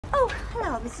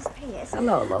hello, Mrs. Pierce.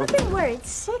 Hello, love. I've been worried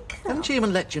sick, though. Didn't she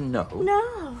even let you know?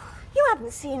 No. You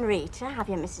haven't seen Rita, have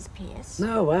you, Mrs. Pierce?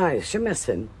 No, why? Is she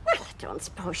missing? Well, I don't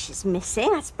suppose she's missing.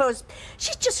 I suppose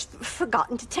she's just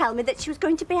forgotten to tell me that she was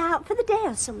going to be out for the day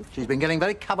or something. She's been getting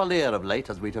very cavalier of late,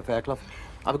 has Rita Fairclough.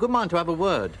 I've a good mind to have a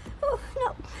word. Oh,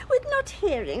 no. With not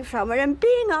hearing from her and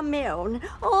being on my own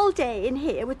all day in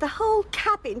here with the whole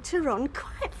cabin to run,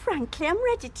 quite frankly, I'm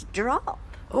ready to drop.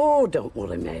 Oh, don't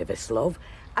worry, Mavis, love.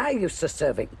 I used to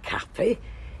serve in Cappy.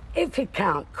 If you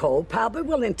can't cope, I'll be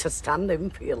willing to stand in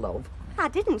for you, love. I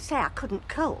didn't say I couldn't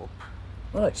cope.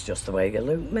 Well, it's just the way you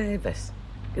look, Mavis.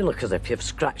 You look as if you've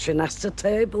scratched your nest of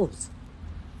tables.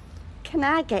 Can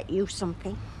I get you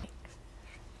something?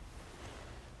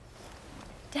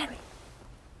 Derry.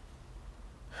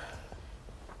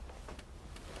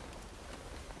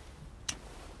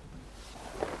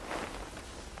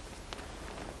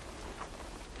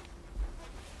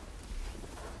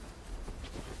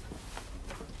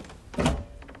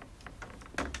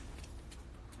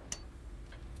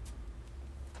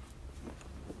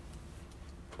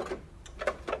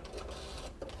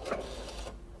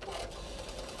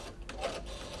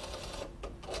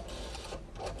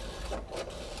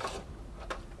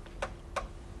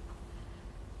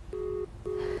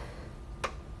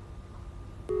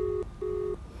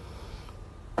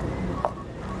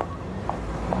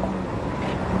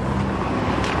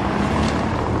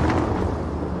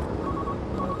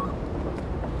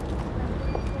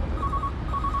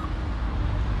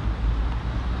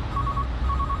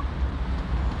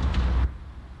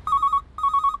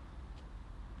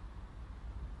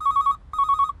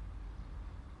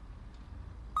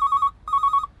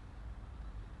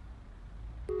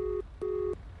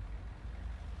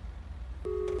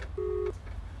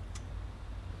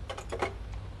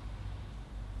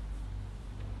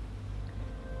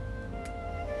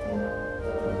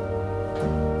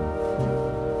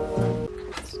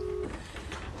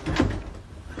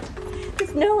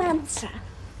 No answer.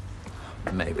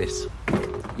 Mavis,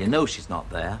 you know she's not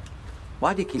there.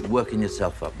 Why do you keep working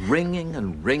yourself up? Ringing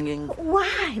and ringing.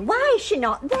 Why? Why is she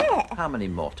not there? How many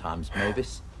more times,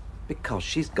 Mavis? Because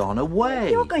she's gone away.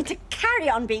 You're going to carry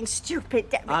on being stupid,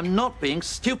 Derek. I'm not being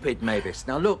stupid, Mavis.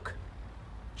 Now look,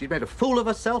 she's made a fool of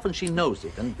herself and she knows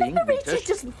it. And being Rita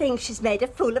doesn't think she's made a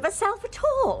fool of herself at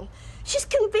all. She's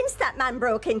convinced that man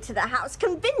broke into the house,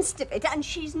 convinced of it, and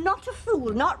she's not a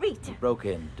fool, not Rita. Broke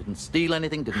in, didn't steal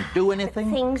anything, didn't do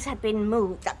anything. Things had been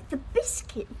moved. The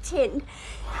biscuit tin,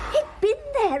 he'd been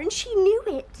there and she knew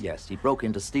it. Yes, he broke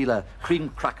in to steal her cream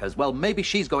crackers. Well, maybe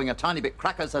she's going a tiny bit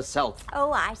crackers herself.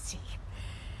 Oh, I see.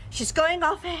 She's going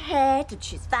off her head and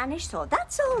she's vanished, so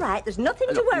that's all right. There's nothing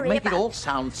to worry you make about. It all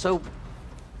sound so...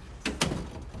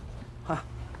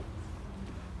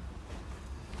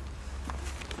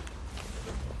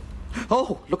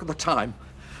 Oh, look at the time.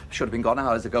 Should have been gone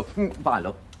hours ago. Bye,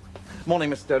 love. Morning,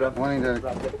 Mr. Morning, Derek.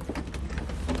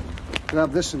 Can I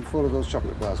have this and 4 of those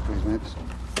chocolate bars, please, mates?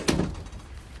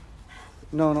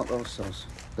 No, not those sauce.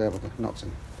 There with the nuts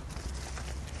in.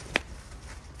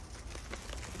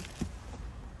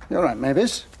 You all right,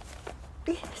 Mavis?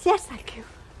 Yes, thank you.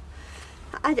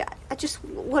 I just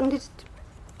wondered...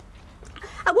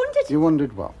 I wondered... You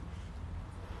wondered what?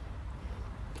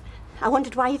 I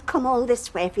wondered why you'd come all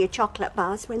this way for your chocolate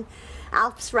bars when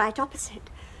Alf's right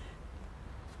opposite.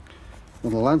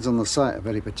 Well, the lads on the site are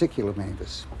very particular,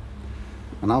 Mavis.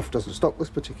 And Alf doesn't stock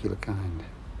this particular kind.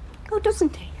 Oh,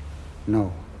 doesn't he?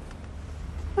 No.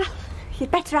 Well, you'd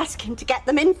better ask him to get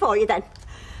them in for you, then.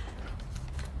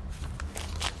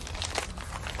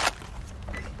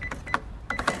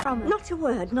 Not a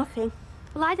word, nothing.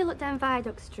 Well, I had a look down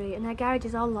Viaduct Street and their garage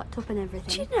is all locked up and everything.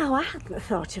 Do you know, I hadn't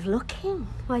thought of looking.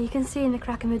 Well, you can see in the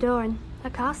crack in the door and her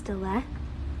car's still there.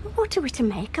 What are we to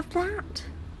make of that?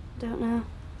 Don't know.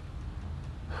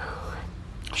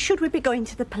 Should we be going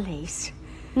to the police?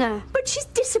 No. But she's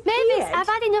disappeared. Mavis, I've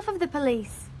had enough of the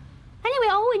police.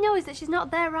 Anyway, all we know is that she's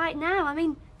not there right now. I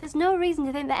mean, there's no reason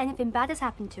to think that anything bad has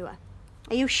happened to her.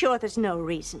 Are you sure there's no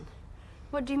reason?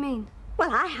 What do you mean?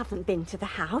 Well, I haven't been to the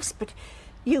house, but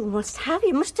you must have.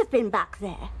 You must have been back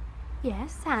there.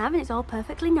 Yes, I have, and it's all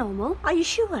perfectly normal. Are you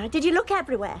sure? Did you look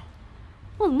everywhere?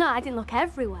 Well, no, I didn't look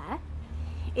everywhere.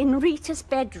 In Rita's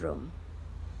bedroom?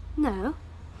 No.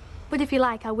 But if you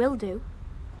like, I will do.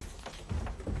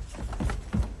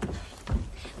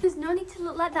 There's no need to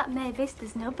look like that, Mavis.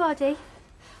 There's no body.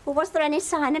 Well, was there any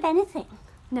sign of anything?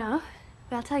 No,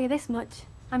 but I'll tell you this much.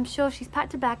 I'm sure she's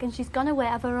packed her bag and she's gone away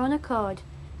of her own accord.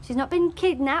 She's not been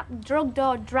kidnapped, drugged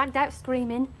or dragged out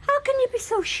screaming. How can you be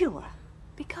so sure?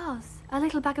 Because her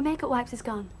little bag of makeup wipes is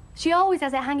gone. She always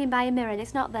has it hanging by a mirror and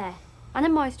it's not there. And a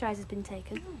moisturizer's been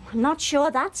taken. I'm not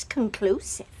sure that's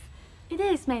conclusive. It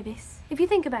is, Mavis, if you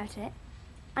think about it.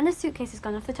 And a suitcase has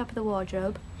gone off the top of the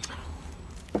wardrobe.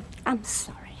 I'm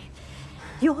sorry.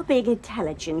 You're being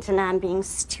intelligent and I'm being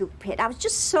stupid. I was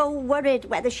just so worried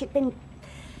whether she'd been...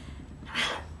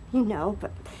 You know,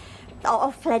 but...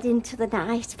 Or fled into the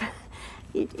night.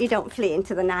 You don't flee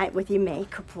into the night with your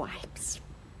makeup wipes.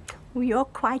 Well, you're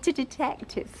quite a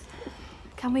detective.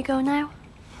 Can we go now?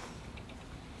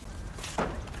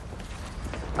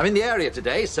 I'm in the area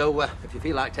today, so if you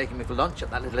feel like taking me for lunch at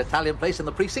that little Italian place in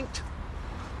the precinct.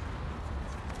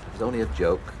 It was only a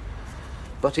joke.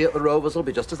 Butty at the Rovers will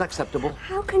be just as acceptable.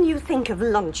 How can you think of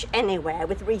lunch anywhere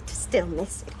with Rita still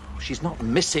missing? She's not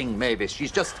missing, Mavis.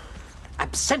 She's just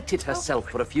absented herself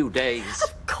for a few days.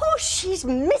 Of course she's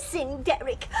missing,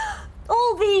 Derek.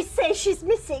 All these say she's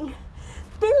missing.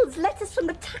 Bills, letters from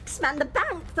the taxman, the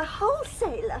bank, the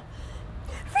wholesaler.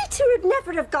 Rita would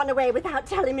never have gone away without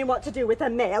telling me what to do with her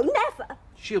mail. Never.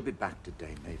 She'll be back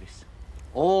today, Mavis.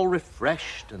 All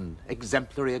refreshed and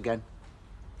exemplary again.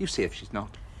 You see if she's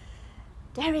not.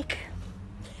 Derek,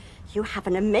 you have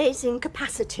an amazing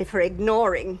capacity for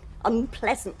ignoring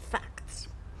unpleasant facts.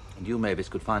 And you, Mavis,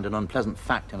 could find an unpleasant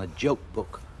fact in a joke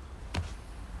book.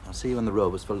 I'll see you in the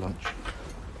Rovers for lunch.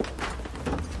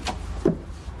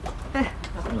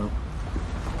 Hello.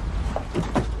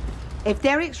 If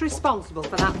Derek's responsible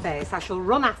for that face, I shall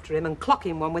run after him and clock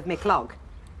him one with my clog.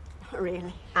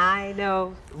 Really? I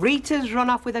know. Rita's run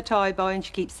off with a toy boy and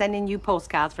she keeps sending you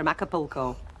postcards from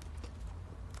Acapulco.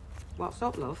 What's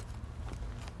up, love?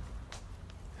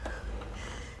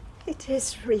 It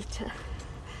is Rita.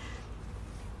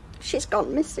 She's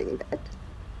gone missing, Dad.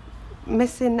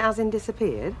 Missing as in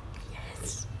disappeared?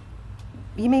 Yes.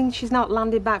 You mean she's not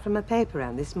landed back from her paper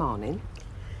round this morning?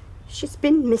 She's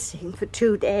been missing for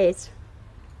 2 days.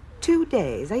 2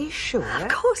 days? Are you sure? Of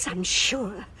course I'm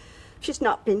sure. She's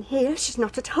not been here. She's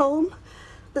not at home.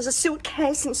 There's a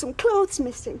suitcase and some clothes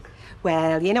missing.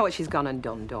 Well, you know what she's gone and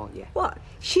done, don't you? What?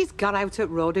 She's gone out at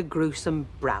Rhoda Gruesome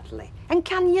Bradley. And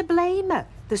can you blame her?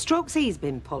 The strokes he's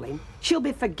been pulling, she'll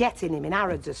be forgetting him in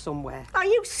Harrods or somewhere. Are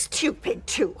you stupid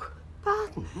too?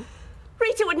 Pardon?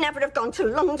 Rita would never have gone to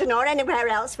London or anywhere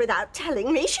else without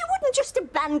telling me. She wouldn't just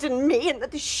abandon me and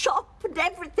the shop and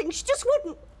everything. She just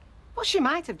wouldn't. Well, she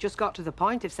might have just got to the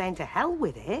point of saying to hell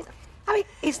with it. I mean,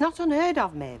 it's not unheard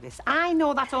of, Mavis. I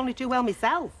know that only too well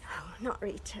myself. Oh, not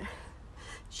Rita.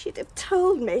 She'd have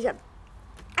told me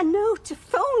a note, a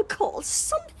phone call,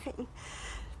 something.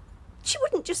 She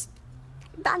wouldn't just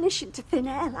vanish into thin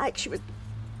air like she was...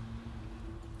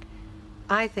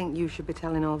 I think you should be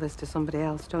telling all this to somebody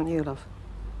else, don't you, love?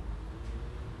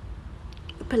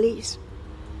 The police.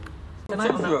 We've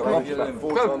got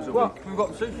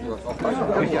the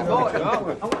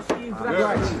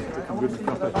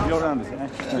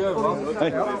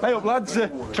Hey up, lads.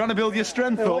 Trying to build your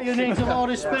strength up. You need some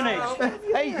more spinach.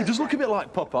 Hey, he does look a bit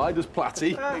like Popeye, does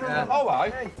Platty. Oh,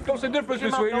 aye. What's the difference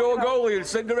between your goalie and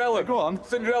Cinderella? Go on.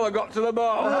 Cinderella got to the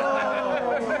bar.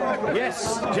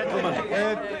 Yes, gentlemen.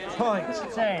 Pints.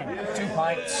 10. 2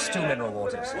 pints, 2 mineral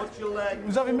waters.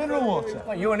 Who's having mineral water?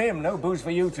 Well, you and him, no booze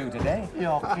for you two today.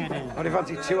 You're kidding. I'd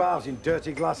fancy 2 hours in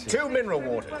dirty glasses. 2 mineral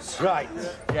waters. Right.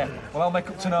 Yeah, well, I'll make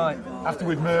up tonight, after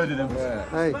we've murdered him.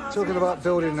 Hey, talking about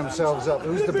building themselves up,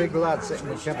 who's the big lad sitting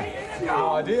with Kevin? No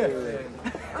idea.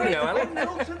 You know, Alan.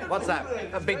 What's that?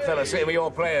 A big fella sitting with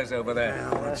your players over there.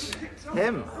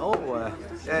 Him? Oh,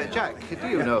 Jack, do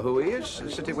you know who he is,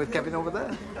 sitting with Kevin over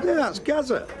there? Yeah, that's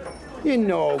Gaza. You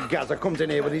know Gaza comes in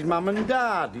here with his mum and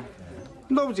dad.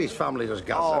 He loves his family, does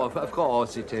Gaza. Oh, of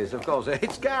course it is, of course.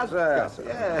 It's Gaza.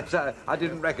 Yes, I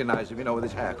didn't recognise him, you know, with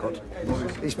his haircut.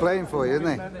 He's playing for you, isn't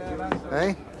he?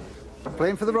 Hey?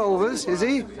 Playing for the Rovers, is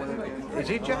he? Is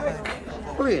he, Jack?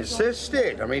 Well, he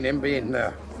insisted. I mean, him being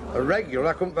a regular,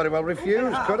 I couldn't very well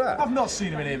refuse, could I? I've not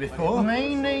seen him in here before.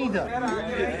 Me neither.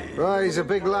 Right, he's a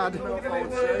big lad.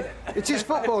 It's his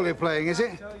football you're playing, is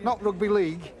it? Not rugby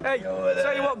league. Hey,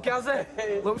 tell you what, Gaza.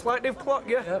 Looks like they've clocked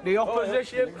you. The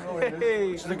opposition.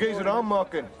 It's the geezer I'm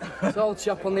marking. It's old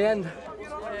chop on the end.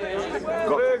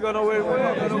 We're gonna win.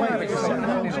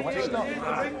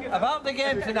 About the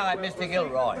game tonight, Mr.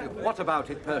 Gilroy. What about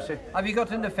it, Percy? Have you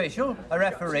got an official, a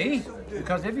referee?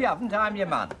 Because if you haven't, I'm your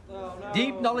man.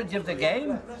 Deep knowledge of the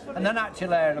game and a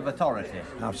natural air of authority.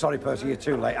 I'm sorry, Percy, you're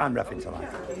too late. I'm reffing tonight.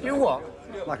 You what?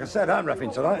 Like I said, I'm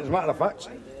reffing tonight. As a matter of fact,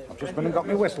 I've just been and got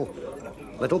my whistle.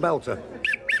 Little belter.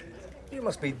 You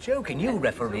must be joking. You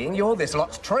refereeing, you're this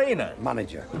lot's trainer.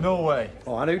 Manager. No way.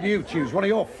 Oh, and who do you choose? One of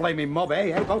your flaming mob,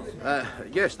 eh? Hey, boss?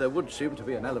 Yes, there would seem to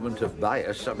be an element of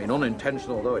bias. I mean,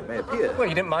 unintentional though it may appear. Well,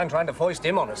 you didn't mind trying to foist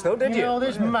him on us, though, did you? You know,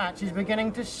 this match is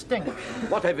beginning to stink.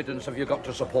 What evidence have you got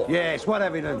to support? Yes, what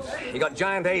evidence? You got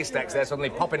giant haystacks there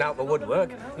suddenly popping out the woodwork.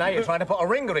 Now you're trying to put a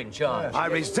ringer in charge. I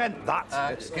resent that.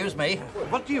 Excuse me,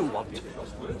 what do you want?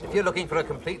 If you're looking for a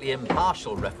completely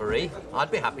impartial referee, I'd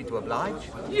be happy to oblige.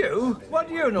 You? What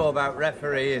do you know about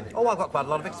refereeing? Oh, I've got quite a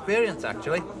lot of experience,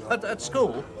 actually. At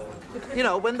school, you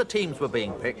know, when the teams were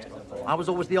being picked, I was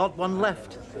always the odd one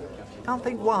left. Can't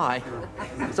think why.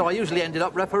 So I usually ended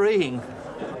up refereeing.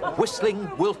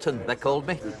 Whistling Wilton, they called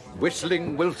me.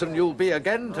 Whistling Wilton you'll be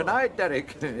again tonight,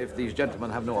 Derek, if these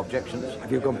gentlemen have no objections.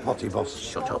 Have you gone potty, boss?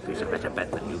 Shut up, he's a better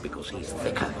bet than you because he's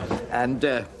thicker. And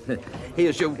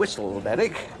here's your whistle,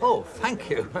 Derek. Oh, thank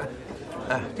you.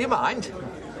 Do you mind?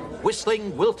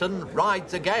 Whistling Wilton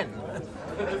rides again.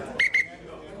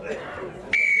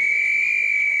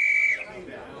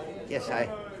 Yes, I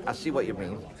see what you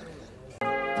mean.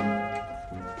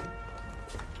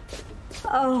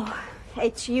 Oh,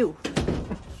 it's you.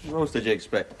 What else did you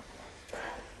expect?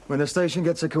 When the station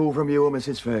gets a call from you or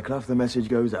Mrs. Fairclough, the message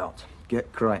goes out.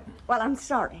 Get Crichton. Well, I'm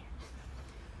sorry.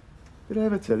 Did I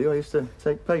ever tell you I used to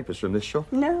take papers from this shop?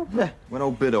 No. Yeah, when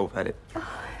old Biddulph had it.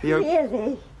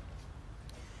 Really?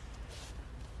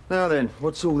 Now then,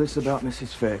 what's all this about Mrs.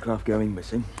 Fairclough going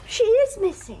missing? She is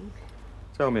missing.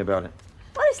 Tell me about it.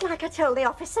 Well, it's like I told the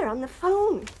officer on the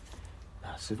phone.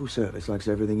 Civil service likes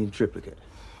everything in triplicate.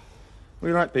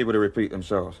 We like people to repeat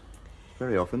themselves.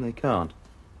 Very often they can't.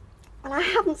 Well, I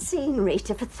haven't seen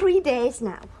Rita for 3 days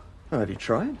now. Oh, have you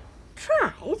tried?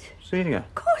 Tried? Seen her?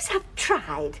 Of course I've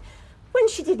tried. When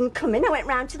she didn't come in, I went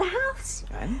round to the house.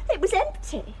 And? It was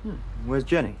empty. Where's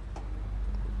Jenny?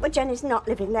 Well, Jenny's not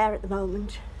living there at the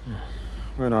moment.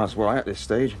 Won't ask why at this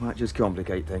stage. Might just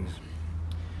complicate things.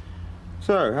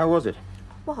 So, how was it?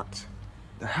 What?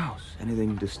 The house.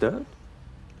 Anything disturbed?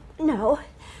 No.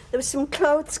 There was some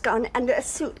clothes gone and a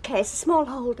suitcase, a small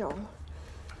hold all.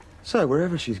 So,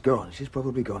 wherever she's gone, she's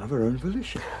probably gone of her own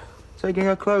volition. Taking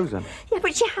her clothes on. Yeah,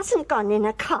 but she hasn't gone in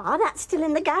a car. That's still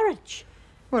in the garage.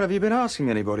 Well, have you been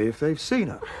asking anybody if they've seen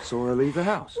her? Saw her leave the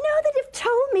house? No, they'd have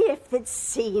told me if they'd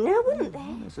seen her, wouldn't they?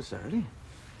 Not necessarily.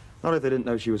 Not if they didn't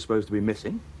know she was supposed to be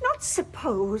missing. Not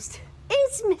supposed.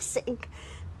 Is missing.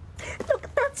 Look,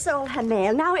 that's all her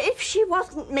mail. Now, if she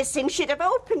wasn't missing, she'd have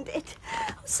opened it.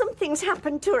 Something's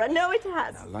happened to her. I know it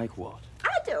has. Now, like what?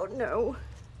 I don't know.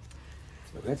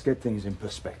 Look, let's get things in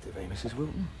perspective, eh, Mrs.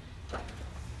 Wilton? Now,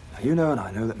 you know and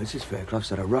I know that Mrs. Fairclough's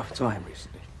had a rough time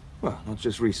recently. Well, not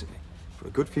just recently. For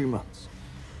a good few months.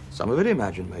 Some of it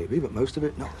imagined, maybe, but most of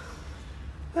it not.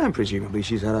 And presumably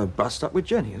she's had a bust up with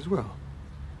Jenny as well.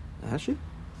 Has she?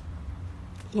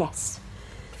 Yes.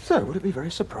 So, would it be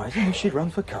very surprising if she'd run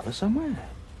for cover somewhere?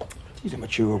 She's a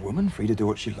mature woman, free to do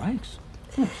what she likes.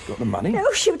 She's got the money.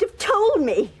 No, she would have told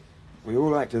me. We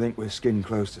all like to think we're skin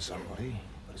close to somebody,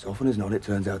 but as often as not, it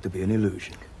turns out to be an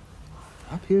illusion.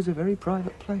 Up here's a very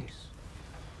private place.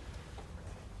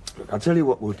 Look, I'll tell you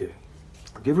what we'll do.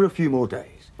 I'll give her a few more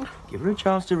days. Give her a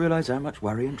chance to realise how much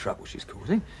worry and trouble she's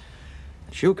causing.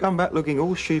 And she'll come back looking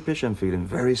all sheepish and feeling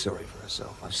very sorry for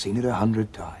herself. I've seen it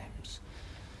 100 times.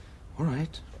 All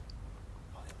right.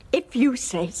 If you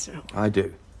say so. I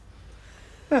do.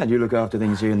 And you look after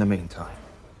things here in the meantime.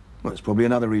 Well, it's probably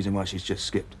another reason why she's just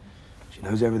skipped. She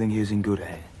knows everything here's in good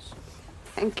hands.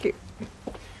 Thank you.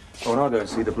 Oh, and I'll go and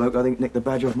see the bloke I think nicked the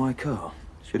badge off my car.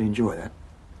 Should enjoy that.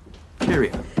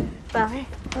 Cheerio. Bye.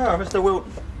 Oh, Mr.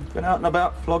 Wilton. Been out and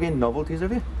about flogging novelties,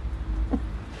 have you?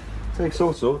 Takes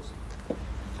all sorts.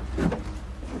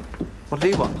 What do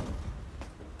you want?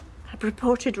 I've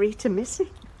reported Rita missing.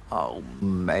 Oh,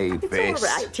 Mavis. It's all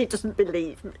right. He doesn't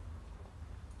believe me.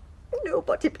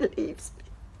 Nobody believes me.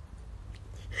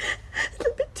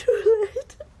 It'll be too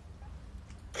late.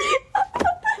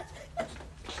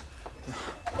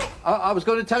 I was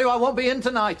going to tell you I won't be in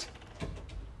tonight.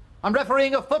 I'm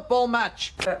refereeing a football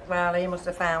match. Well, he must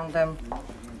have found them.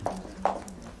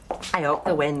 I hope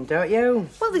they win, don't you?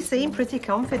 Well, they seem pretty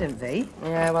confident, V.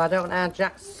 Yeah, well, I don't know.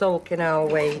 Jack's sulking all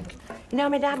week. You know,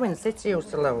 my dad, when City used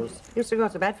to lose, used to go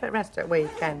to bed for the rest of the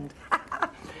weekend.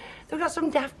 They've got some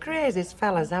daft crazies,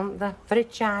 fellas, haven't they? Very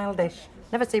childish.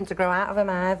 Never seem to grow out of them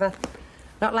either.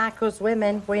 Not like us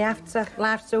women. We have to.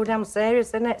 Life's too damn serious,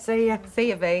 isn't it? See ya. See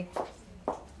you, V.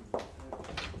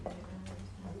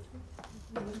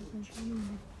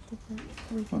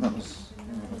 Well, that was...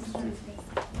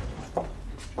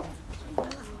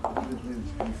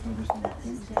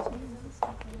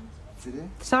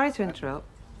 Sorry to interrupt.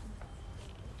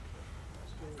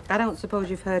 I don't suppose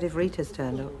you've heard if Rita's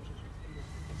turned up?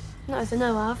 Not as I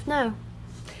know of, no.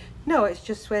 No, it's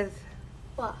just with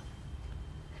What?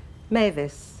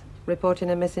 Mavis reporting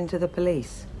her missing to the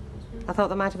police. I thought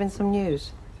there might have been some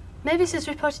news. Mavis has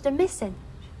reported her missing.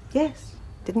 Yes.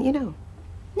 Didn't you know?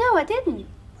 No, I didn't.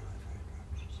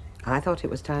 I thought it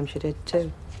was time she did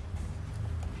too.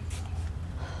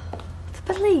 The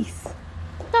police?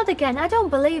 Not again. I don't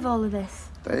believe all of this.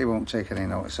 They won't take any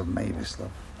notice of Mavis,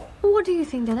 love. Well, what do you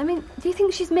think then? I mean, do you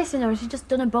think she's missing or has she just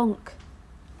done a bunk?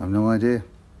 I've no idea.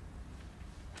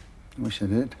 I wish I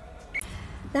did.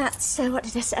 That's, what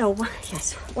did I say? Oh,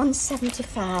 yes,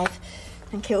 175.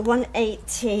 Thank you.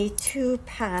 180,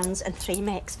 £2 and 3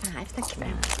 makes 5. Thank you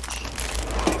very much.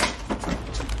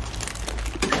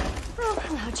 Oh,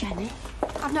 hello, Jenny.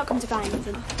 I've not come to buy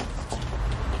anything.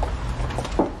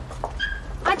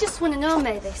 I just want to know,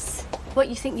 Mavis, what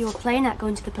you think you were playing at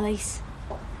going to the police.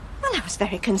 Well, I was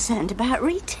very concerned about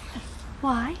Rita.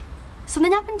 Why?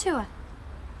 Something happened to her?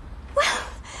 Well,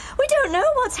 we don't know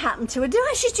what's happened to her, do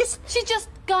I? She's just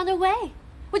gone away.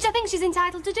 Which I think she's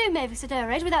entitled to do, Mavis, at her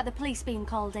age, without the police being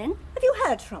called in. Have you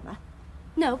heard from her?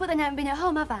 No, but then I haven't been at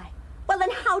home, have I? Well, then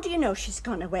how do you know she's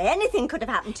gone away? Anything could have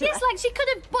happened to her. Yes, like she could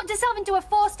have booked herself into a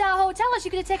 4-star hotel or she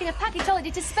could have taken a package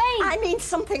holiday to Spain. I mean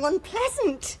something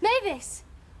unpleasant. Mavis,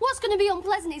 what's going to be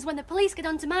unpleasant is when the police get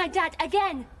onto my dad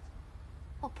again.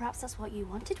 Or perhaps that's what you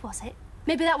wanted, was it?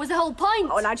 Maybe that was the whole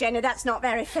point. Oh, now, Jenny, that's not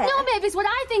very fair. No, Mavis, what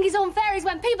I think is unfair is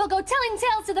when people go telling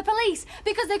tales to the police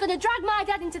because they're going to drag my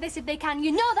dad into this if they can.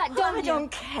 You know that, don't you? I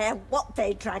don't care what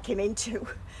they drag him into.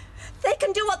 They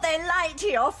can do what they like to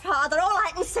your father. All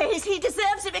I can say is he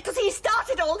deserves it because he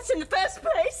started all this in the first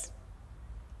place.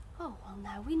 Oh, well,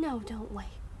 now we know, don't we?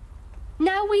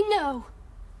 Now we know.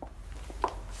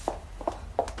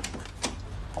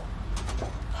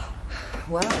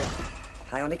 Well,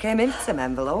 I only came in for some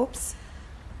envelopes.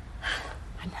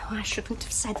 I know, I shouldn't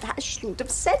have said that. I shouldn't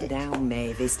have said it. Now,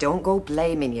 Mavis, don't go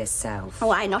blaming yourself. Oh,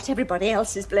 why not? Everybody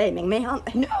else is blaming me, aren't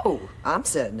they? No, I'm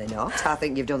certainly not. I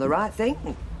think you've done the right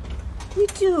thing. You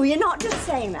do? You're not just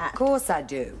saying that? Of course I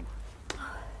do.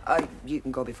 You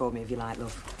can go before me if you like,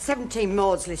 love. 17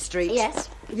 Maudsley Street. Yes?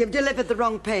 You've delivered the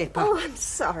wrong paper. Oh, I'm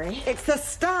sorry. It's the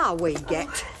Star we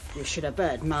get. You should have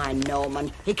heard mine,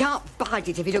 Norman. He can't bite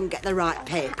it if he don't get the right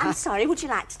paper. I'm sorry. Would you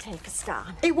like to take a Star?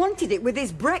 He wanted it with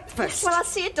his breakfast. Well, I'll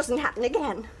see it doesn't happen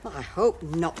again. I hope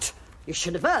not. You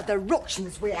should have heard the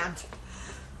ructions we had.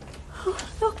 Oh,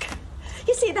 look.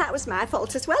 You see, that was my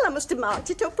fault as well. I must have marked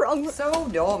it up wrong. So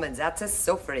Norman's had to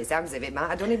suffer. It sounds as if it might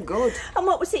have done him good. And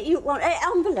what was it you want?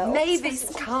 Envelope?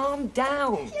 Mavis, calm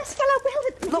down. Yes, well, I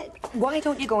will. Look, why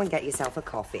don't you go and get yourself a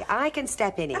coffee? I can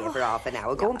step in here for half an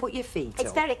hour. Go and put your feet up.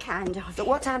 It's very kind of you. But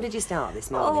what time did you start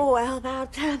this morning? Oh, well,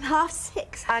 about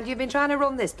 6:30. And you've been trying to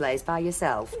run this place by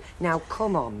yourself? Now,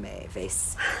 come on,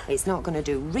 Mavis. It's not going to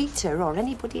do Rita or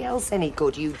anybody else any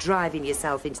good, you driving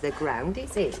yourself into the ground,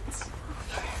 is it?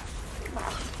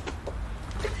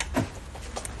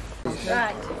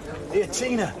 Right. Here,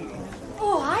 Tina.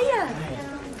 Oh,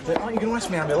 hiya. Aren't you going to ask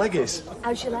me how my leg is?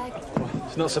 How's your leg?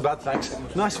 It's not so bad, thanks.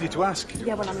 Nice of you to ask.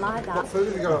 Yeah, well, I'm like that. Food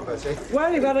have you got, Betty?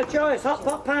 Well, you've got a choice. Hot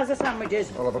pot pies or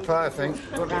sandwiches? I'll have a pie, I think.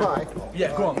 You want a pie?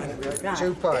 Yeah, go on, then.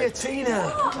 2 pies. Here, Tina.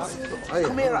 Hiya.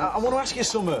 Come here, I want to ask you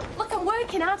something. Look, I'm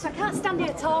working out, so I can't stand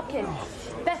here talking.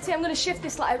 Betty, I'm going to shift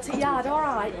this lot out to the yard, all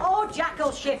right? Oh, Jack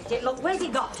will shift it. Look, where's he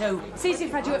got to? It's easy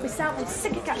if I do it myself. I'm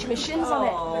sick of catching my shins on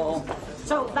it. Oh.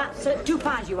 So that's 2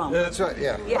 pies you want? That's right,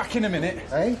 yeah. Back in a minute.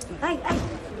 Hey? Hey,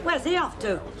 where's he off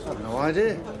to? I've no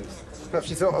idea. Perhaps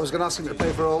you thought I was going to ask him to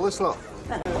pay for all this lot.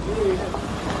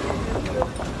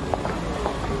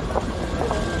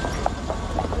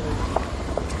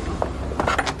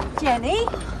 Jenny?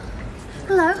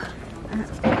 Hello?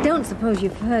 Don't suppose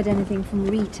you've heard anything from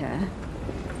Rita?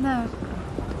 No,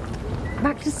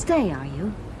 Back to stay, are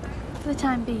you? for the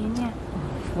time being, yeah.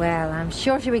 Well, I'm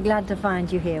sure she'll be glad to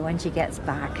find you here when she gets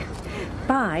back.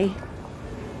 Bye.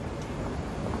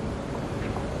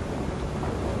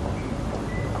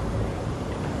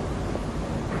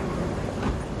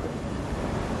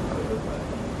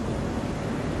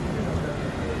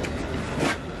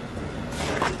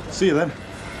 See you then.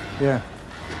 Yeah.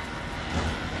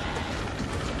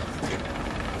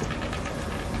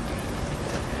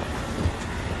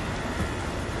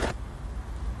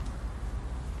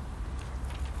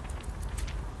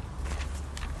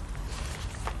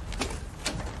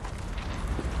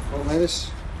 Well,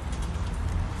 Mavis,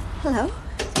 Hello?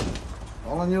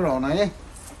 all on your own, are you?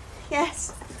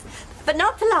 Yes. But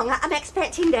not for long. I'm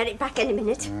expecting Derek back any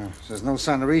minute. So there's no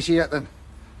sign of Rita yet, then.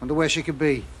 Wonder where she could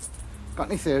be. Got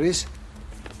any theories?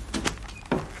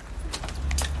 Do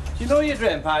you know your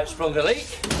drain pipe sprung a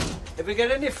leak? If we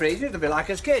get any freezing, it'll be like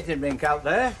a skating rink out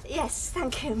there. Yes,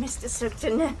 thank you, Mr.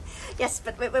 Sugden. Yes,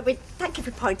 but we thank you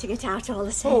for pointing it out all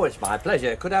the same. Oh, it's my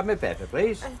pleasure. Could I have my paper,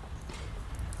 please?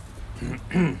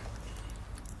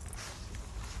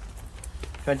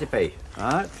 20p.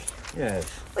 Right?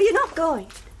 Yes. Well, you're not going.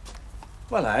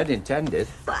 Well, I had intended.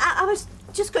 Well, I was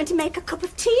just going to make a cup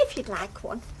of tea if you'd like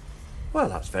one. Well,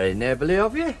 that's very neighbourly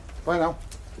of you. Bye now.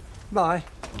 Bye.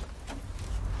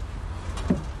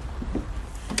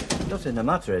 Nothing the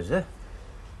matter, is there?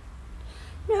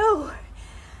 No.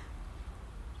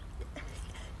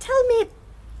 Tell me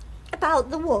about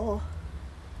the war.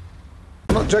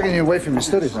 I'm not dragging you away from your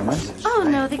studies, am I? Oh,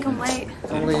 no, they can wait.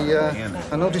 Only,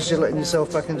 I noticed you're letting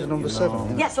yourself back into number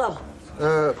 7. Yes, love.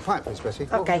 Pint, please, Bessie.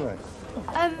 Okay.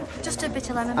 Right. Just a bit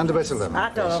of lemon. And a bit of lemon.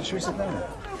 I don't know. Should we sit down?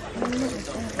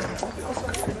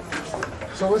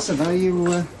 So listen, are you,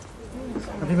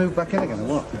 have you moved back in again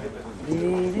or what?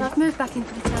 No, I've moved back in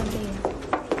for the time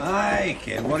being. Hi,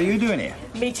 kid. What are you doing here?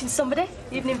 Meeting somebody?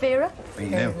 Evening, Vera?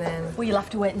 Evening. Well, you'll have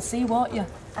to wait and see, won't you?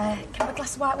 Can I have a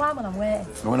glass of white wine when I'm waiting?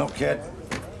 Going up, kid?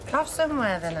 Off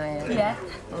somewhere then, are you? Yeah.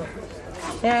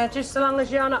 Yeah, just so long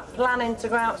as you're not planning to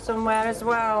go out somewhere as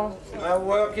well. I'm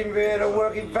working, Vera,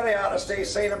 working very hard to stay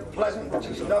sane and pleasant, which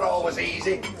is not always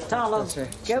easy. Tarlo, go.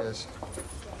 Cheers.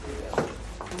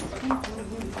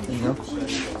 There you go.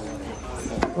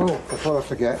 Oh, before I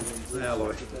forget, Yeah,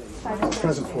 Lloyd.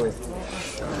 present for you.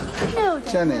 No,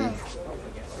 Jenny,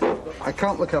 I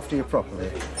can't look after you properly,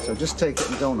 so just take it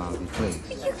and don't argue, please.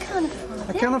 You can't afford I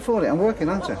it. can't afford it. I'm working,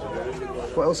 aren't I?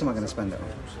 What else am I going to spend it on?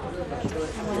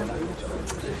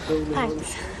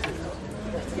 Thanks.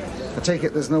 I take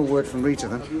it there's no word from Rita,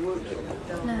 then?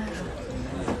 No.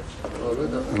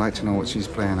 I'd like to know what she's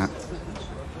playing at.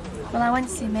 Well, I went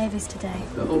to see Mavis today.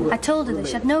 I told her that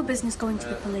she had no business going to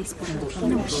the police, but you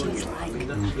know what she's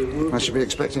like. I should be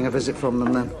expecting a visit from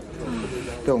them then.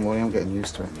 Don't worry, I'm getting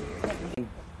used to it.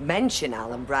 Mention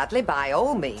Alan Bradley, by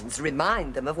all means.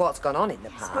 Remind them of what's gone on in the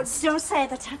past. But don't say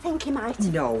that. I think he might.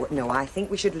 No, I think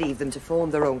we should leave them to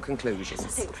form their own I conclusions.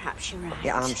 think perhaps you're right.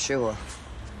 Yeah, I'm sure.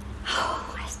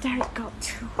 Oh, where's Derek got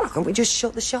to? Well, can't we just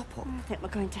shut the shop up? I think we're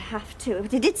going to have to.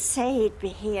 But he did say he'd be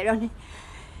here, and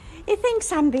he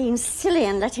thinks I'm being silly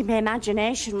and letting my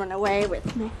imagination run away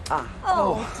with me.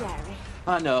 Oh, Derek.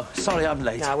 I know. Sorry I'm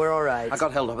late. No, we're all right. I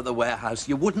got held up at the warehouse.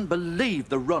 You wouldn't believe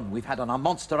the run we've had on our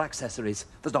monster accessories.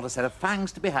 There's not a set of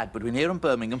fangs to be had between here and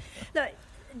Birmingham. Look,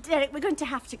 Derek, we're going to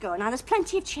have to go now. There's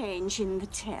plenty of change in the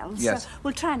till, Yes. so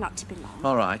we'll try not to be long.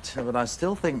 All right, but I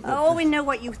still think that... Oh, we know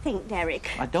what you think, Derek.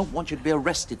 I don't want you to be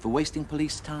arrested for wasting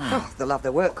police time. Oh, they'll have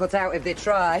their work cut out if they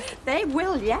try. They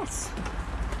will, yes.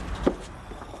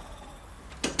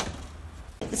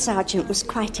 The sergeant was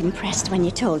quite impressed when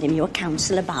you told him you were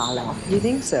Councillor Barlow. You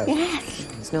think so? Yes.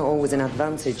 It's not always an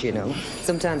advantage, you know.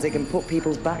 Sometimes it can put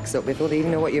people's backs up before they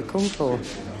even know what you've come for.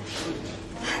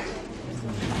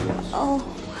 Oh.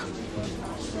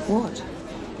 What?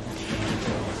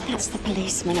 That's the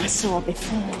policeman I saw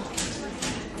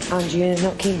before. And you're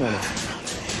not keen on it?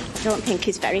 I don't think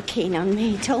he's very keen on me.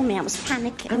 He told me I was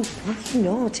panicking. And why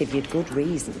not if you'd good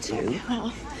reason to? Well,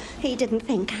 he didn't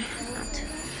think I had.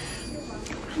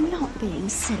 I'm not being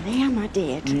silly, am I,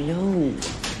 Deirdre? No.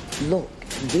 Look,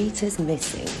 Rita's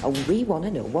missing, and we want to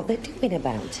know what they're doing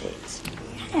about it.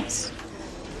 Yes.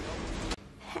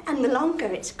 And the longer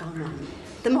it's gone on,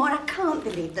 the more I can't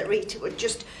believe that Rita would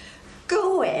just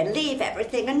go away and leave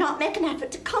everything and not make an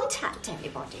effort to contact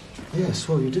anybody. Yes,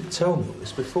 well, you did tell me all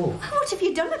this before. What have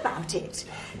you done about it?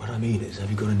 What I mean is,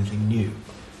 have you got anything new?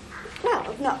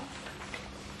 Well, no.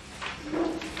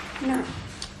 No.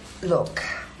 Look,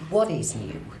 what is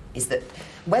new is that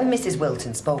when Mrs.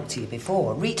 Wilton spoke to you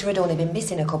before, Rita had only been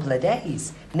missing a couple of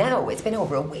days. Now it's been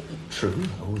over a week. True,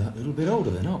 all that little bit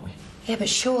older then, aren't we? Yeah, but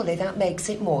surely that makes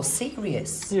it more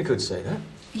serious. You could say that.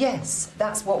 Yes,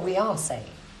 that's what we are saying.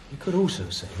 You could also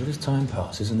say that as time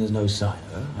passes and there's no sign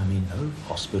of her, I mean, no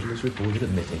hospital has reported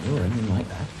admitting her or anything like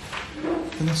that,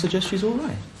 then I suggest she's all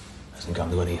right. Hasn't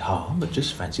come to any harm, but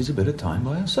just fancies a bit of time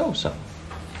by herself, so.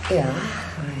 Yeah.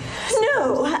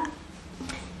 No.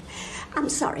 I'm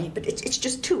sorry, but it's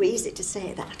just too easy to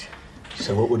say that.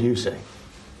 So what would you say?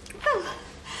 Well,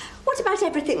 what about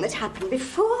everything that happened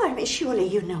before? I mean, surely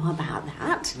you know about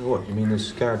that. What, you mean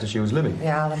this character she was living?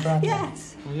 Yeah, Alan Bradley.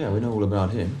 Yes. Well, yeah, we know all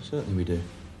about him. Certainly we do.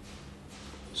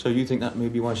 So you think that may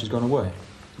be why she's gone away?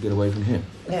 To get away from him?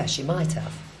 Yeah, she might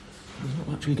have. There's not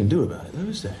much we can do about it, though,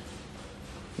 is there?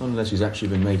 Not unless he's actually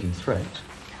been making threats.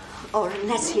 Or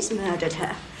unless he's murdered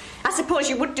her. I suppose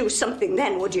you would do something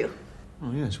then, would you?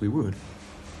 Oh, yes, we would.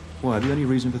 Why, have you any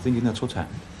reason for thinking that's what's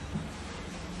happened?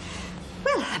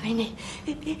 Well, I mean,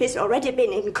 he's already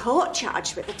been in court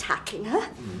charged with attacking her.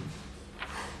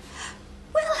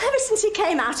 Well, ever since he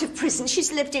came out of prison,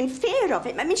 she's lived in fear of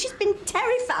him. I mean, she's been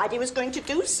terrified he was going to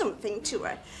do something to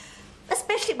her.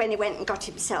 Especially when he went and got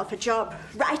himself a job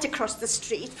right across the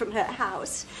street from her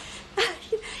house.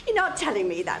 You're not telling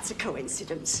me that's a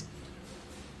coincidence.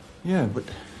 Yeah, but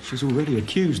she's already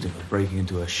accused him of breaking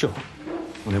into her shop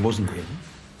when it wasn't him,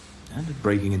 and of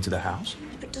breaking into the house.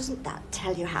 But doesn't that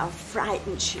tell you how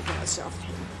frightened she was of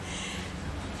him?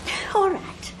 All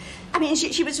right. I mean,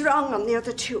 she was wrong on the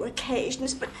other 2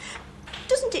 occasions, but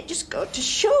doesn't it just go to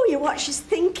show you what she's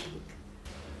thinking?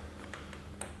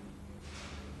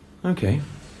 Okay.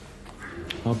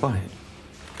 I'll buy it.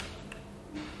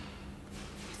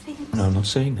 You think? No, I'm not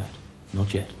saying that.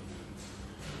 Not yet.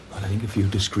 But I think a few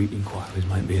discreet inquiries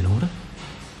might be in order.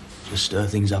 Just stir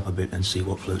things up a bit and see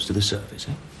what floats to the surface,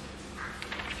 eh?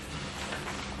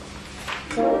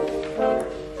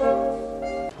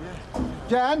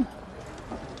 Jan?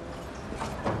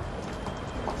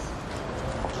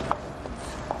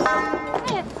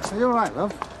 Are you all right,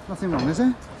 love? Nothing wrong, is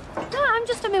there? No, I'm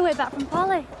just on my way back from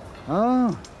Polly.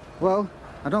 Oh, well,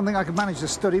 I don't think I could manage to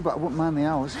study, but I wouldn't mind the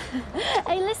hours.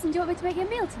 Hey, listen, do you want me to make you a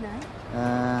meal tonight?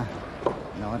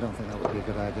 No, I don't think that would be a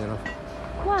good idea, love.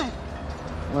 Why?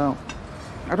 Well,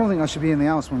 I don't think I should be in the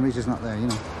house when Rita's not there, you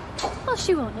know. Well,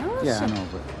 she won't know, will she? Yeah, I know,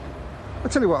 but... I'll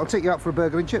tell you what, I'll take you out for a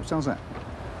burger and chips, how's that?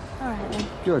 All right, then.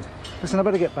 Good. Listen, I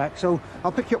better get back, so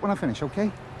I'll pick you up when I finish, OK?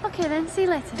 OK, then. See you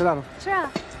later. Ta-ra, love. Ta-ra.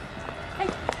 Hey,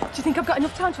 do you think I've got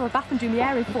enough time to have a bath and do my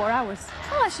hair in 4 hours?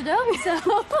 Oh, I should hope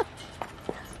so.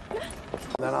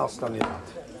 Then I'll stand you out.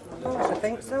 I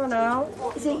think so now.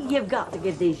 See, you've got to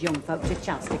give these young folks a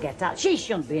chance to get out. She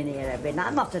shouldn't be in here every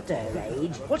night, not at her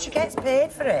age. Well, she gets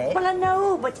paid for it. Well, I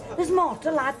know, but there's more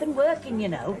to life than working, you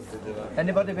know.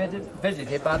 Anybody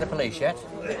visited by the police yet?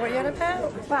 What are you on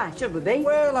about? Why, should we be?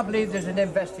 Well, I believe there's an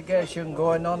investigation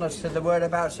going on as to the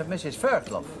whereabouts of Mrs.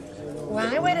 Fairclough.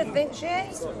 Why? Where do you think she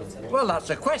is? Well, that's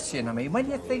a question. I mean,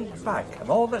 when you think back of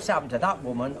all that's happened to that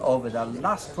woman over the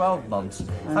last 12 months,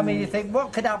 I mean, you think,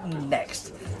 what could happen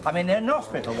next? I mean, in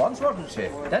hospital once, wasn't she?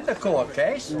 Then the court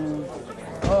case.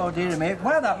 Oh, dear me.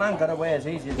 Why that man got away as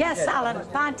easy as Yes, he did. Alan,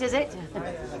 pint, is it?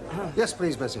 Yes,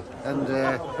 please, Bessie. And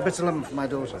a bit of lemon for my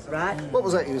daughter. Right. What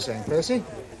was that you were saying, Percy?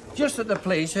 Just that the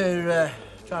police are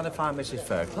trying to find Mrs.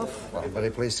 Fairclough. Well, I'm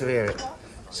very pleased to hear it.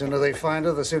 The sooner they find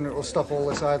her, the sooner it'll stop all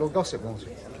this idle gossip, won't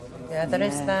it? Yeah, there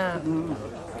is that.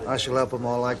 I shall help them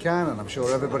all I can, and I'm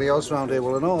sure everybody else round here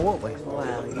will know, won't we?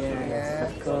 Well, yeah,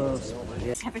 of course.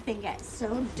 Everything gets so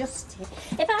dusty.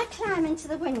 If I climb into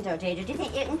the window, Deirdre, do you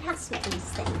think you can pass me these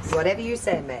things? Whatever you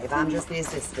say, Maeve, I'm just the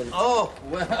assistant. Oh,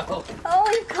 well.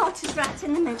 Oh, you caught us right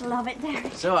in the middle of it,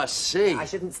 Derek. So I see. I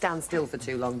shouldn't stand still for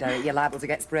too long, Derek. You're liable to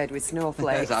get sprayed with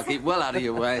snowflakes. Yes, I'll keep well out of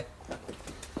your way.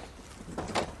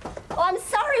 Oh, I'm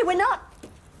sorry, we're not...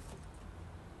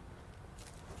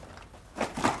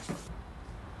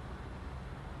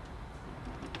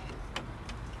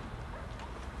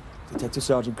 Detective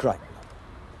Sergeant Crichton.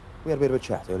 We had a bit of a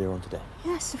chat earlier on today.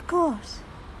 Yes, of course.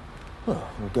 Well,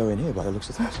 we'll go in here by the looks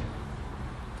of things.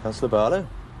 Councillor Barlow,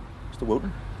 Mr.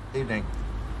 Wilton. Evening.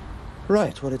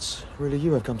 Right, well, it's really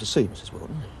you I've come to see, Mrs.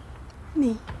 Wilton.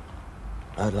 Me?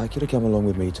 I'd like you to come along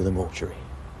with me to the mortuary.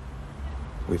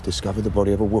 We've discovered the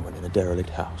body of a woman in a derelict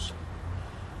house.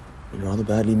 Been rather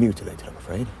badly mutilated, I'm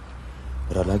afraid.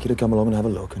 But I'd like you to come along and have a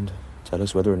look and tell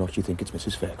us whether or not you think it's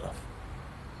Mrs. Fairclough.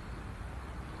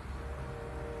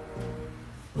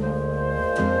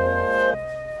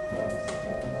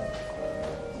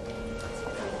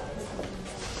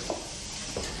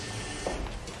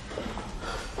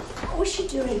 What was she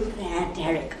doing there,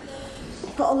 Derek?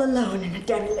 All alone in a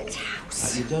derelict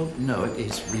house. You don't know it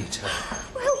is Rita.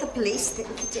 Well, the police think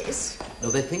it is. No,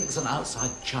 they think there's an outside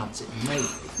chance it may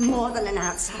be. More than an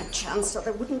outside chance, or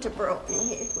they wouldn't have brought me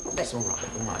here, would they? It's all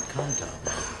right, calm down.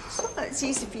 Well, it's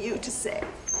easy for you to say.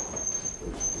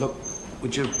 Look,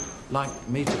 would you like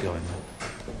me to go in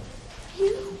there?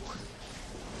 You?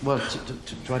 Well,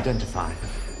 to identify.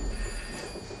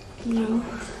 No.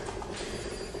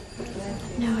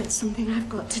 No, it's something I've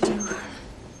got to do.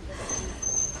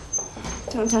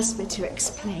 Don't ask me to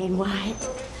explain why.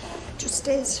 It just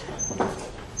is.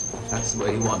 That's the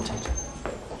way you want it.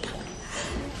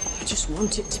 I just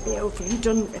want it to be over and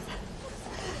done with.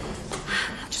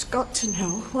 I've just got to know,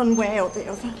 one way or the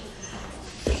other.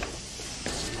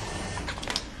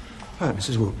 All right,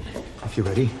 Mrs. Wilton, if you're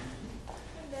ready.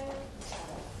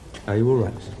 Are you all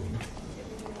right, Mrs. Wilton?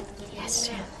 Yes,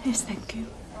 dear. Yes, thank you.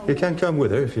 You can come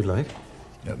with her if you'd like.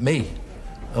 Me?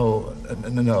 Oh,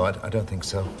 no, I don't think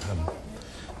so.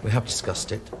 We have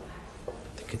discussed it. I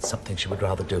think like it's something she would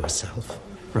rather do herself.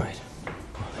 Right.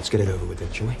 Well, let's get it over with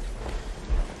then, shall we?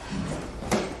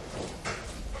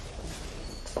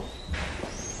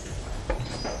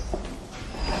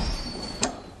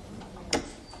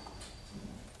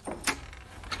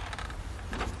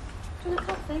 Do you want a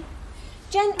coffee?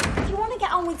 Jen, if you want to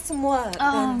get on with some work,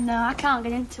 Oh, no, I can't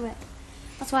get into it.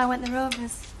 That's why I went the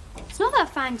Rovers. It's not that I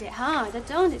find it hard. I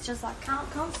don't. It's just I can't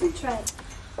concentrate.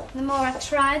 The more I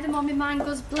try, the more my mind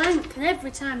goes blank. And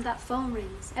every time that phone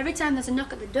rings, every time there's a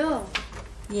knock at the door.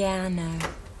 Yeah, I know.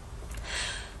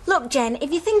 Look, Jen,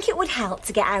 if you think it would help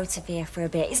to get out of here for a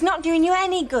bit, it's not doing you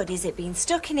any good, is it, being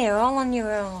stuck in here all on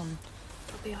your own?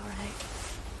 It'll be all right.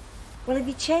 Well, if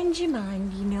you change your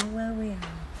mind, you know where we are.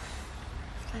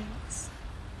 Thanks.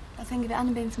 I think if it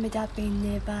hadn't been for my dad being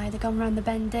nearby, they'd gone round the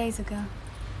bend days ago.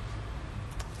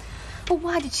 But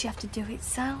why did she have to do it,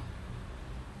 Sal?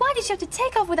 Why did she have to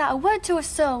take off without a word to her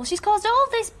soul? She's caused all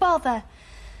this bother.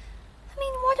 I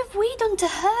mean, what have we done to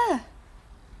her?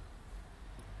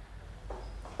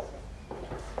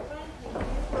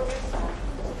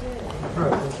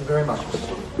 Right, thank you very much.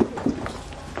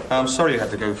 I'm sorry you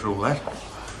had to go through all that.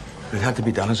 But it had to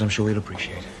be done, as I'm sure you'll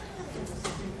appreciate.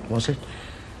 Was it?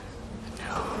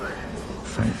 No.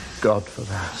 Thank God for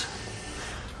that.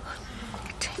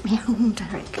 Take me home,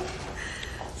 Derek.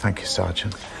 Thank you,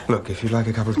 Sergeant. Look, if you'd like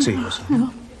a cup of tea or something.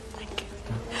 No, thank you.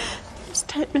 Just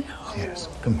take me home. Yes,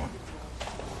 come on.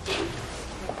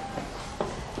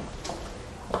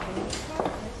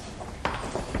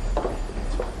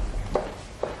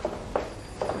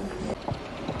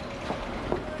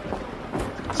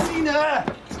 Tina!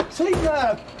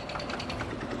 Tina!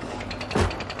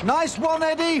 Nice one,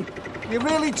 Eddie. You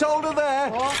really told her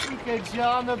there. What? You can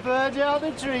charm the bird out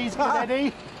the trees,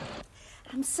 Eddie.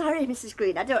 I'm sorry, Mrs.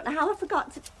 Green. I don't know how I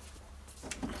forgot to...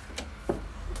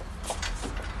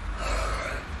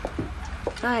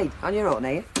 Hi, on your own,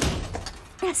 are you?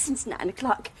 Yes, since 9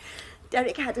 o'clock.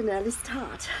 Derek had an early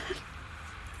start.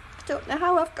 I don't know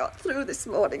how I've got through this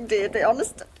morning, dear, to be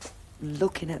honest.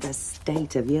 Looking at the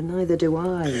state of you, neither do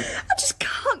I. I just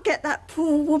can't get that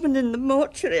poor woman in the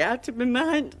mortuary out of my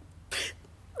mind.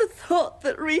 The thought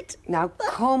that Rita... Now,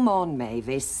 come on,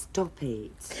 Mavis, stop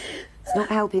it. It's not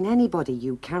helping anybody,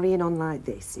 you carrying on like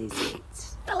this, is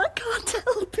it? Well, I can't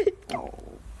help it. Oh,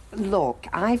 look,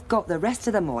 I've got the rest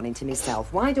of the morning to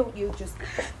myself. Why don't you just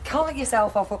cart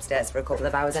yourself off upstairs for a couple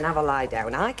of hours and have a lie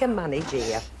down? I can manage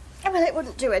here. Well, it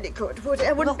wouldn't do any good, would it?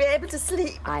 I wouldn't be able to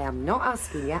sleep. I am not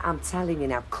asking you, I'm telling you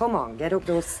now. Come on, get up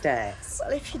those stairs.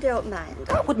 Well, if you don't mind.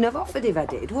 I wouldn't have offered if I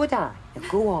did, would I? Now,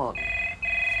 go on.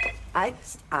 I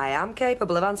am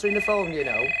capable of answering the phone, you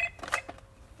know.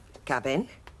 Cabin?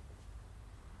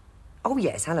 Oh,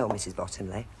 yes. Hello, Mrs.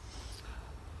 Bottomley.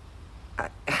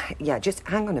 Yeah, just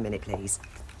hang on a minute, please.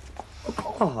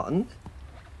 Go on.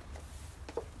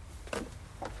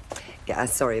 Yeah,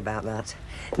 sorry about that.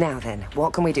 Now then,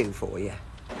 what can we do for you?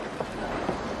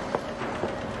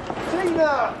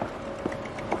 Tina!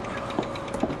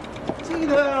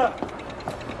 Tina!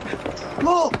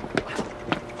 Look!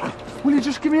 Will you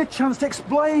just give me a chance to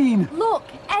explain? Look,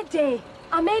 Eddie,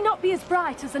 I may not be as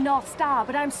bright as the North Star,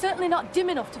 but I'm certainly not dim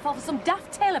enough to fall for some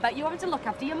daft tale about you having to look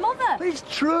after your mother. It's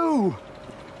true!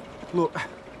 Look,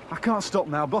 I can't stop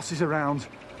now. Boss is around.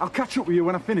 I'll catch up with you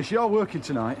when I finish. You're working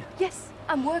tonight. Yes,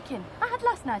 I'm working. I had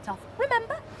last night off,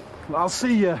 remember? Well, I'll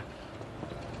see you.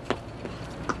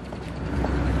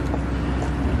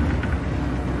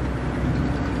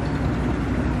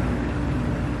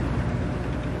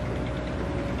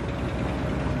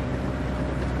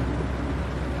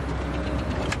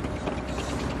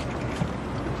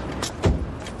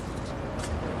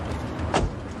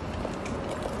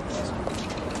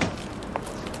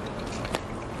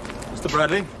 Mr.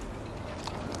 Bradley?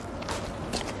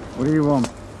 What do you want?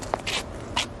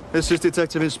 This is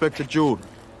Detective Inspector Jordan.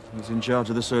 He's in charge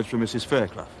of the search for Mrs.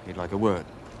 Fairclough. He'd like a word.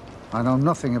 I know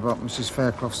nothing about Mrs.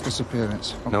 Fairclough's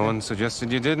disappearance. Okay. No one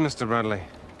suggested you did, Mr. Bradley.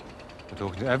 We're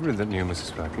talking to everyone that knew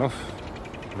Mrs. Fairclough.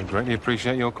 We greatly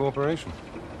appreciate your cooperation.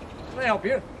 Can I help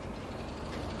you?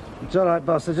 It's all right,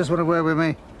 boss. They just want a word with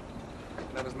me.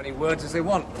 Have as many words as they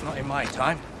want. Not in my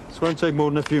time. This won't take more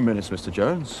than a few minutes, Mr.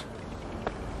 Jones.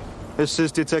 This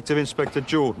is Detective Inspector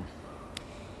Jordan.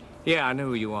 Yeah, I know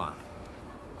who you are.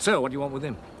 So, what do you want with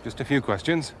him? Just a few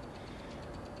questions.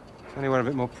 Anywhere a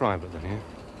bit more private than here.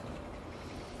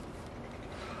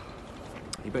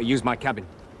 You better use my cabin.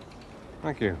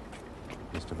 Thank you,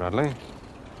 Mr. Bradley.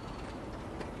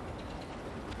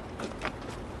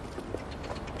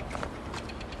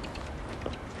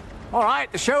 All right,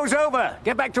 the show's over.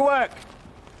 Get back to work.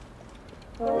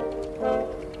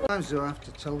 Sometimes do I have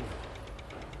to tell you.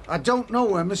 I don't know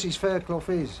where Mrs. Fairclough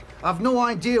is. I've no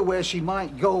idea where she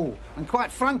might go. And quite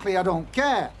frankly, I don't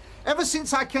care. Ever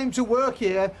since I came to work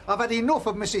here, I've had enough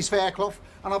of Mrs. Fairclough,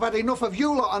 and I've had enough of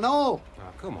you lot and all. Oh,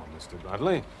 come on, Mr.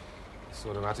 Bradley. This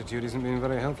sort of attitude isn't being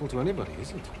very helpful to anybody,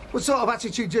 is it? What sort of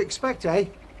attitude do you expect, eh?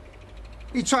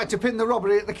 You tried to pin the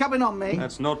robbery at the cabin on me.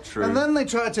 That's not true. And then they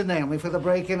tried to nail me for the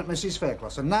break-in at Mrs.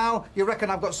 Fairclough. And now you reckon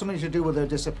I've got something to do with her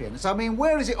disappearance. I mean,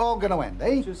 where is it all going to end,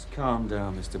 eh? Just calm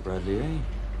down, Mr. Bradley, eh?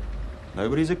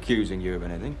 Nobody's accusing you of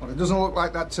anything. Well, it doesn't look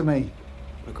like that to me.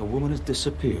 Look, a woman has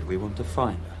disappeared. We want to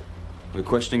find her. We're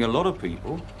questioning a lot of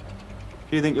people.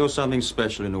 If you think you're something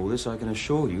special in all this, I can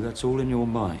assure you that's all in your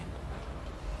mind.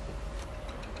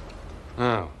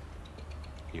 Now,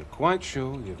 you're quite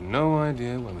sure you've no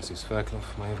idea where Mrs. Fairclough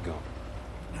may have gone?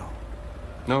 No.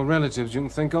 No relatives you can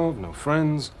think of, no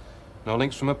friends, no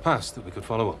links from her past that we could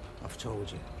follow up? I've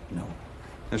told you, no.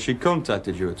 Has she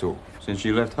contacted you at all since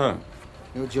she left home?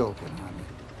 You're joking, aren't you?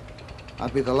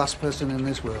 I'd be the last person in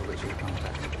this world that she'd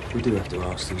contact. We do have to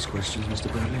ask these questions,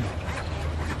 Mr. Bradley.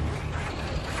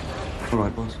 All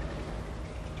right, boss.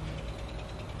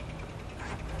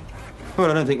 Well,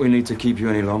 I don't think we need to keep you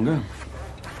any longer.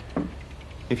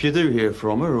 If you do hear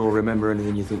from her or remember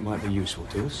anything you think might be useful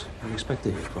to us, we'll expect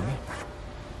to hear from you.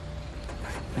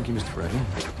 Thank you, Mr. Bradley.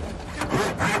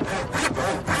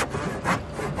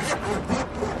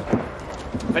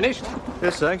 Finished?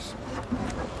 Yes, thanks.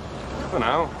 For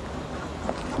now.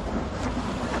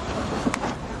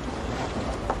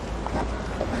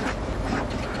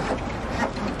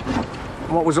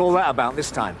 What was all that about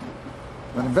this time?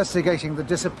 When investigating the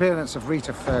disappearance of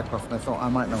Rita Fairclough, they thought I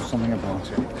might know something about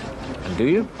it. And do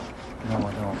you? No,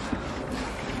 I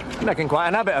don't. They're making quite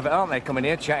an habit of it, aren't they, coming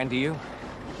here, chatting to you?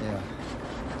 Yeah.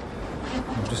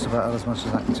 I've just about had as much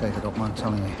as I can take, I don't mind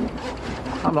telling you.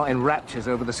 I'm not in raptures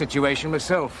over the situation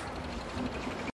myself.